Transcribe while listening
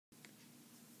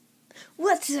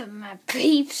What's up, my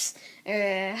peeps?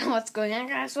 What's going on,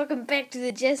 guys? Welcome back to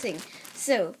the Jessing.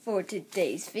 So, for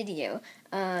today's video,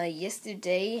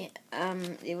 yesterday,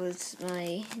 it was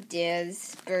my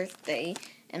dad's birthday,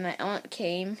 and my aunt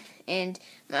came, and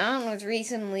my aunt was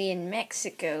recently in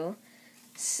Mexico,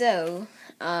 so,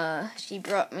 she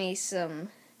brought me some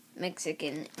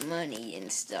Mexican money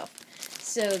and stuff.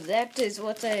 So, that is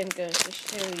what I am going to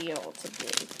show y'all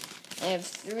today. I have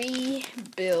 3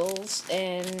 bills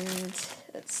and,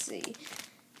 let's see,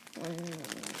 1,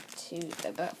 2,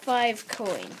 about 5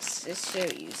 coins to show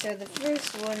you. So the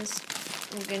first ones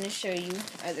I'm going to show you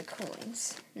are the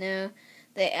coins. Now,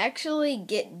 they actually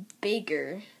get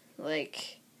bigger,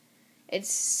 like,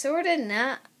 it's sort of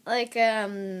not like,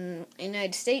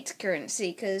 United States currency,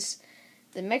 because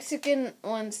the Mexican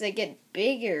ones, they get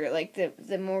bigger, like,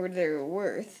 the more they're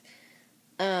worth,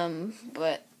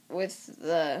 but with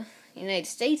the United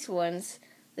States ones,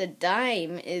 the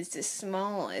dime is the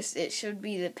smallest. It should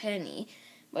be the penny.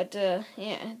 But,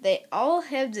 yeah, they all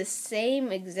have the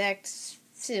same exact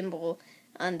symbol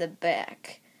on the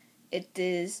back. It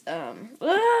is, oh, no,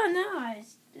 I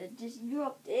just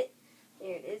dropped it.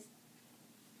 Here it is.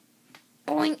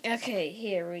 Boing. Okay,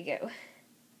 here we go.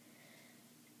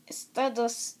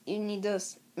 Estados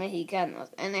Unidos Mexicanos.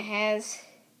 And it has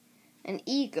an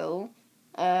eagle,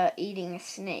 eating a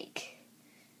snake.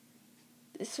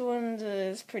 This one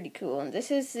is pretty cool, and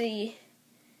this is the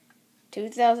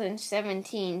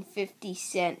 2017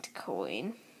 50-cent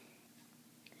coin.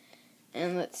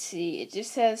 And let's see, it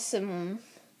just has some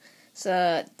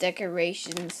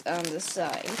decorations on the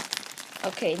side.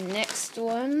 Okay, next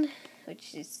one,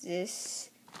 which is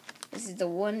this. This is the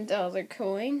 $1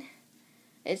 coin.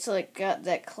 It's like got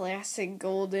that classic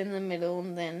gold in the middle,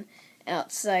 and then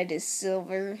outside is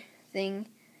silver thing.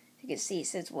 You can see it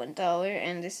says $1,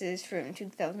 and this is from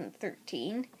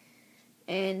 2013.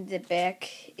 And the back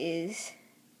is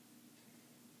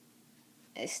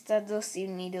Estados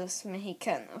Unidos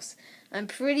Mexicanos. I'm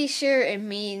pretty sure it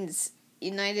means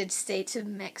United States of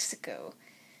Mexico,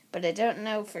 but I don't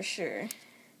know for sure.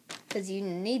 Because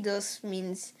Unidos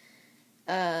means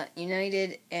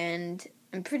United, and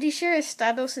I'm pretty sure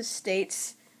Estados is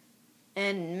states,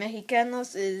 and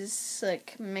Mexicanos is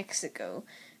like Mexico.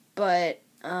 But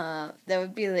that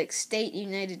would be like State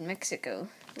United Mexico,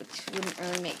 which wouldn't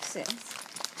really make sense.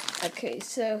 Okay,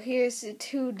 so here's the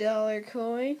 $2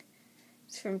 coin.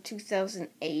 It's from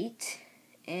 2008,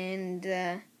 and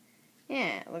yeah,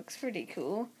 it looks pretty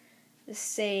cool. The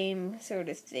same sort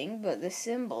of thing, but the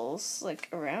symbols, like,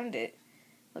 around it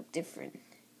look different.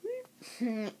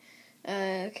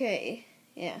 Okay,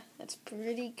 yeah, that's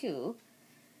pretty cool.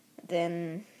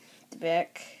 Then the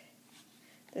back,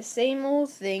 the same old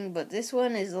thing, but this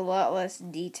one is a lot less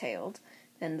detailed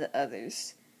than the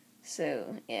others.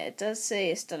 So, yeah, it does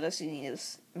say Estados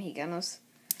Unidos Mexicanos.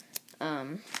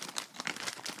 And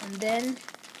then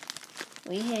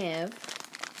we have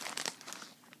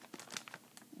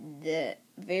the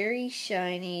very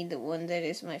shiny, the one that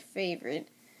is my favorite,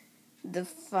 the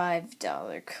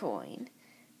 $5 coin.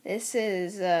 This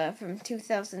is from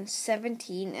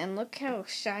 2017, and look how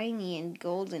shiny and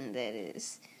golden that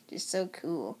is. Just so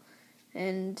cool.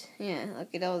 And, yeah,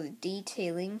 look at all the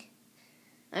detailing.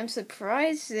 I'm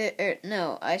surprised that,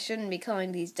 no, I shouldn't be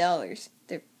calling these dollars.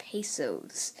 They're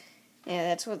pesos. Yeah,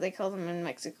 that's what they call them in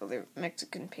Mexico. They're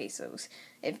Mexican pesos.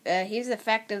 Here's the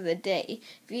fact of the day.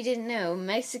 If you didn't know,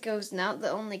 Mexico is not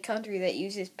the only country that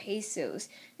uses pesos.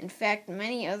 In fact,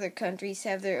 many other countries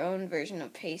have their own version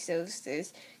of pesos.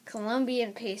 There's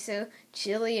Colombian peso,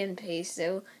 Chilean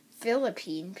peso,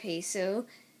 Philippine peso,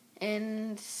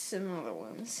 and some other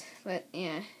ones. But,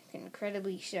 yeah,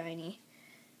 incredibly shiny.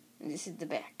 And this is the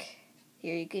back.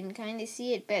 Here you can kind of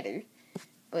see it better.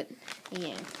 But,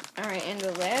 yeah. Alright, and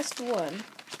the last one.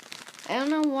 I don't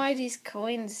know why these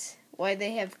coins, why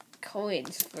they have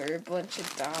coins for a bunch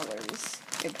of dollars,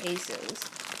 or pesos.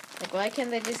 Like, why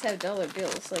can't they just have dollar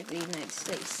bills like the United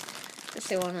States? Unless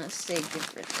they want to stay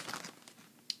different.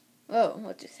 Whoa,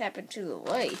 what just happened to the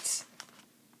lights?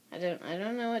 I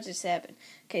don't know what just happened.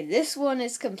 Okay, this one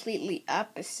is completely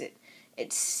opposite.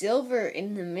 It's silver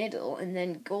in the middle, and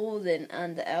then golden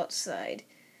on the outside.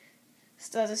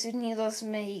 Estados Unidos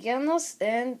Mexicanos,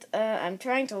 and I'm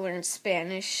trying to learn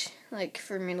Spanish, like,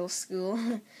 for middle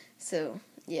school. So,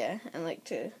 yeah, I like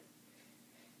to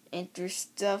enter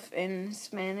stuff in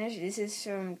Spanish. This is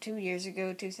from 2 years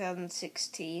ago,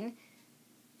 2016.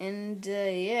 And,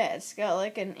 yeah, it's got,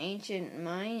 like, an ancient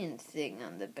Mayan thing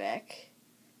on the back.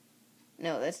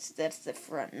 No, that's the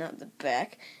front, not the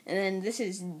back. And then this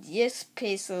is 10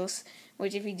 pesos,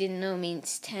 which if you didn't know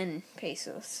means 10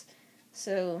 pesos.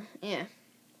 So, yeah.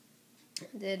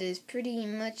 that is pretty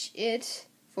much it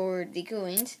for the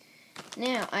coins.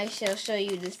 Now I shall show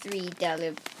you the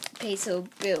 $3 peso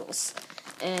bills.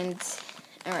 And,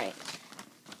 alright.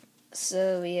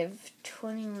 So we have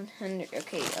 2100.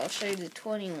 Okay, I'll show you the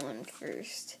 21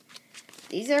 first.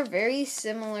 These are very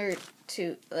similar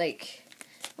to, like,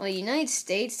 well, United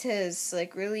States has,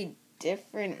 like, really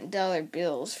different dollar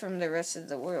bills from the rest of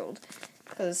the world.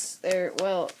 Because they're,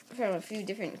 well, from a few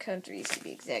different countries to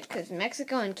be exact. Because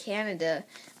Mexico and Canada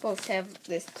both have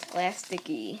this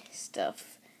plasticky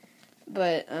stuff.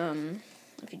 But,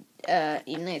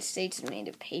 United States is made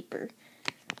of paper.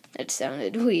 That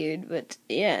sounded weird, but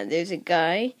yeah, there's a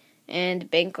guy,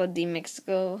 and Banco de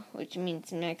Mexico, which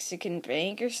means Mexican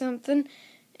bank or something,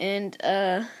 and,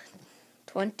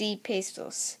 20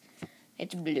 pesos.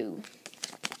 It's blue.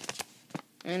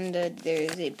 And,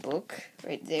 there's a book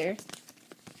right there,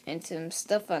 and some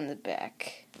stuff on the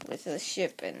back, with a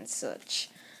ship and such.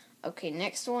 Okay,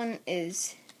 next one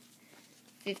is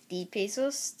 50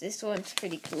 pesos. This one's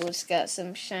pretty cool. It's got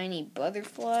some shiny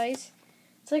butterflies.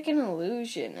 It's like an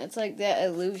illusion. It's like that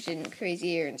illusion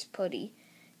Crazy Aaron's putty.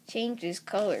 Changes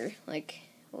color, like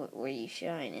where you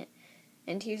shine it.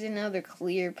 And here's another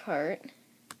clear part.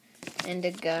 And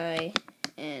a guy.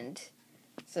 And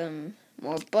some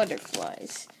more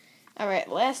butterflies. Alright,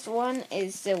 last one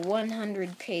is the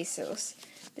 100 pesos.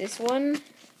 This one,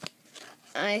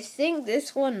 I think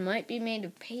this one might be made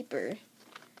of paper.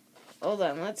 Hold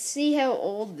on, let's see how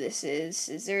old this is.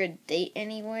 Is there a date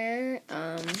anywhere?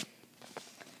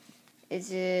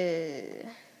 Is it...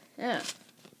 yeah.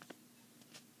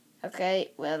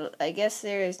 Okay, well, I guess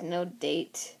there is no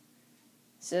date.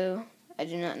 So, I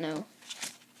do not know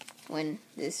when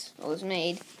this was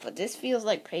made. But this feels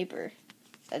like paper.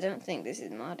 I don't think this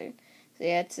is modern. So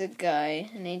yeah, it's a guy,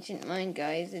 an ancient Mayan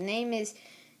guy. The name is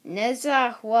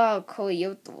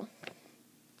Nezahualcoyotl.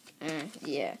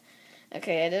 Yeah.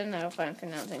 Okay, I don't know if I'm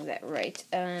pronouncing that right.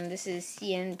 This is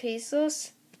 100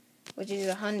 pesos, which is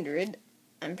 100.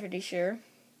 I'm pretty sure.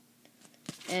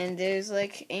 And there's,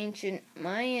 like, ancient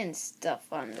Mayan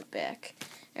stuff on the back.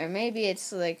 Or maybe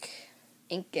it's, like,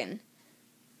 Incan.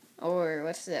 Or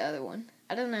what's the other one?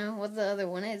 I don't know what the other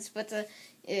one is. But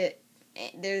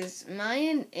there's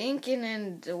Mayan, Incan,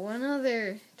 and one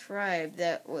other tribe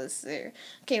that was there.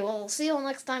 Okay, well, we'll see you all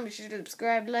next time. Be sure to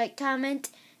subscribe, like,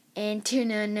 comment, and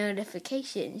turn on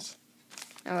notifications.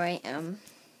 Alright,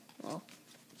 well,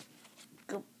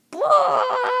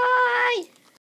 goodbye!